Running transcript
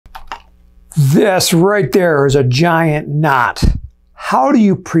This right there is a giant knot. How do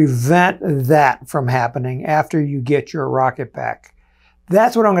you prevent that from happening after you get your rocket back?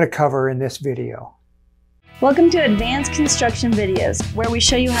 That's what I'm going to cover in this video. Welcome to Advanced Construction Videos, where we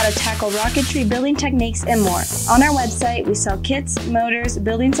show you how to tackle rocketry building techniques and more. On our website, we sell kits, motors,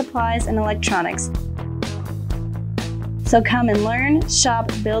 building supplies, and electronics. So come and learn, shop,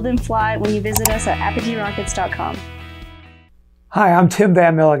 build, and fly when you visit us at apogeerockets.com. Hi, I'm Tim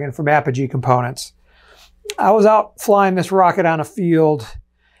Van Milligan from Apogee Components. I was out flying this rocket on a field,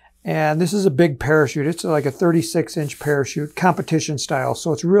 and this is a big parachute. It's like a 36-inch parachute, competition style,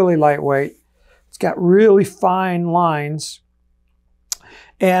 so it's really lightweight. It's got really fine lines,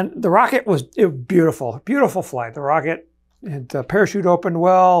 and the rocket was beautiful, beautiful flight. The parachute opened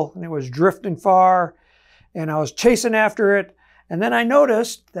well, and it was drifting far, and I was chasing after it, and then I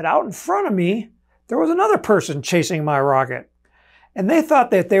noticed that out in front of me, there was another person chasing my rocket. And they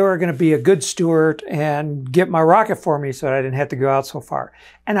thought that they were going to be a good steward and get my rocket for me so that I didn't have to go out so far.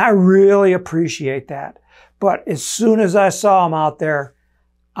 And I really appreciate that. But as soon as I saw them out there,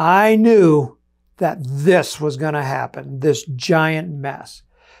 I knew that this was going to happen, this giant mess,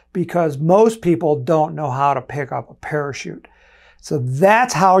 because most people don't know how to pick up a parachute. So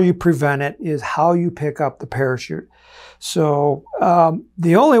that's how you prevent it, is how you pick up the parachute. So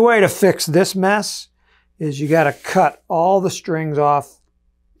the only way to fix this mess is you got to cut all the strings off,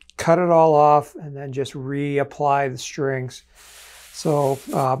 cut it all off, and then just reapply the strings. So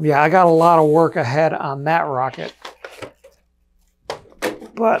yeah, I got a lot of work ahead on that rocket.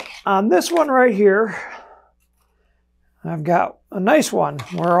 But on this one right here, I've got a nice one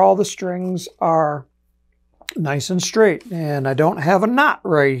where all the strings are nice and straight, and I don't have a knot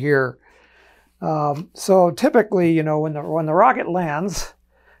right here. So typically, you know, when the rocket lands,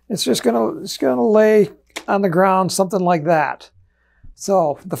 it's gonna lay on the ground, something like that.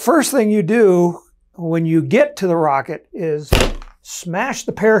 So the first thing you do when you get to the rocket is smash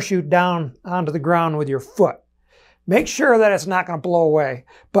the parachute down onto the ground with your foot. Make sure that it's not going to blow away,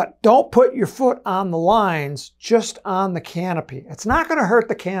 but don't put your foot on the lines, just on the canopy. It's not going to hurt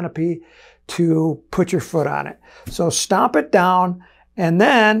the canopy to put your foot on it. So stomp it down and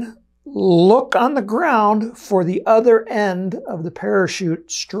then look on the ground for the other end of the parachute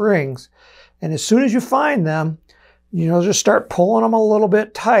strings. And as soon as you find them, you know, just start pulling them a little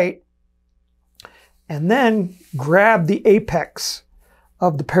bit tight, and then grab the apex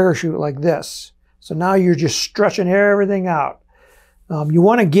of the parachute like this. So now you're just stretching everything out. You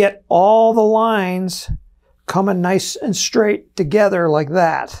want to get all the lines coming nice and straight together like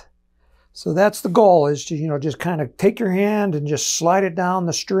that. So that's the goal, is to, you know, just kind of take your hand and just slide it down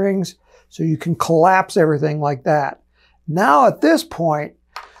the strings so you can collapse everything like that. Now at this point,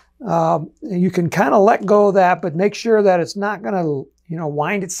 you can kind of let go of that, but make sure that it's not going to, you know,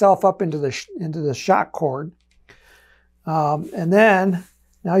 wind itself up into the shock cord. And then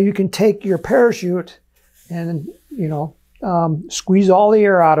now you can take your parachute and, you know, squeeze all the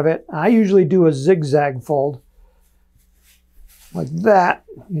air out of it. I usually do a zigzag fold like that.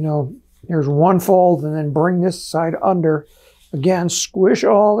 You know, here's one fold, and then bring this side under. Again, squish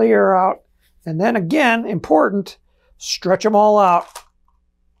all the air out. And then again, important, stretch them all out.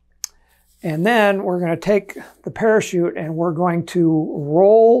 And then we're going to take the parachute and we're going to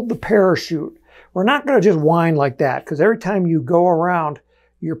roll the parachute. We're not going to just wind like that, because every time you go around,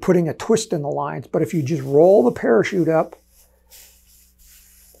 you're putting a twist in the lines. But if you just roll the parachute up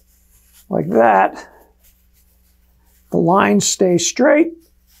like that, the lines stay straight.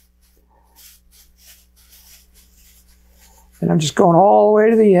 And I'm just going all the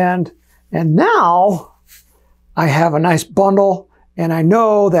way to the end. And now I have a nice bundle. And I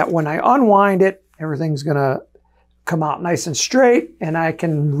know that when I unwind it, everything's going to come out nice and straight, and I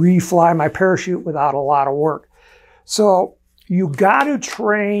can refly my parachute without a lot of work. So you got to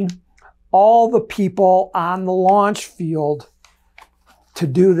train all the people on the launch field to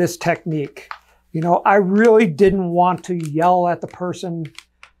do this technique. You know, I really didn't want to yell at the person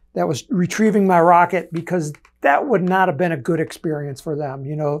that was retrieving my rocket, because that would not have been a good experience for them.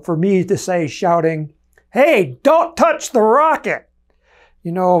 You know, for me to say, shouting, "Hey, don't touch the rocket!"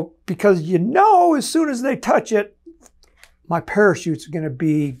 You know, because you know, as soon as they touch it, my parachute's going to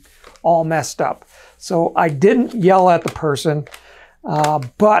be all messed up. So I didn't yell at the person,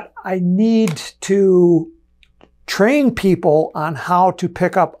 but I need to train people on how to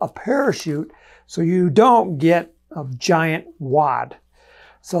pick up a parachute so you don't get a giant wad.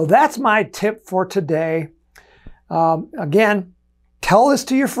 So that's my tip for today. Again, tell this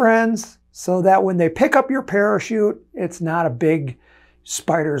to your friends so that when they pick up your parachute, it's not a big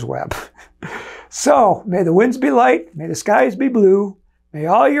spider's web. So may the winds be light, may the skies be blue, May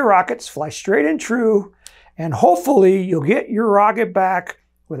all your rockets fly straight and true, and hopefully you'll get your rocket back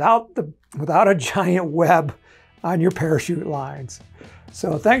without a giant web on your parachute lines.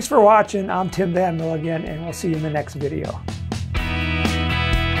 So thanks for watching. I'm Tim Van Mill again, and we'll see you in the next video.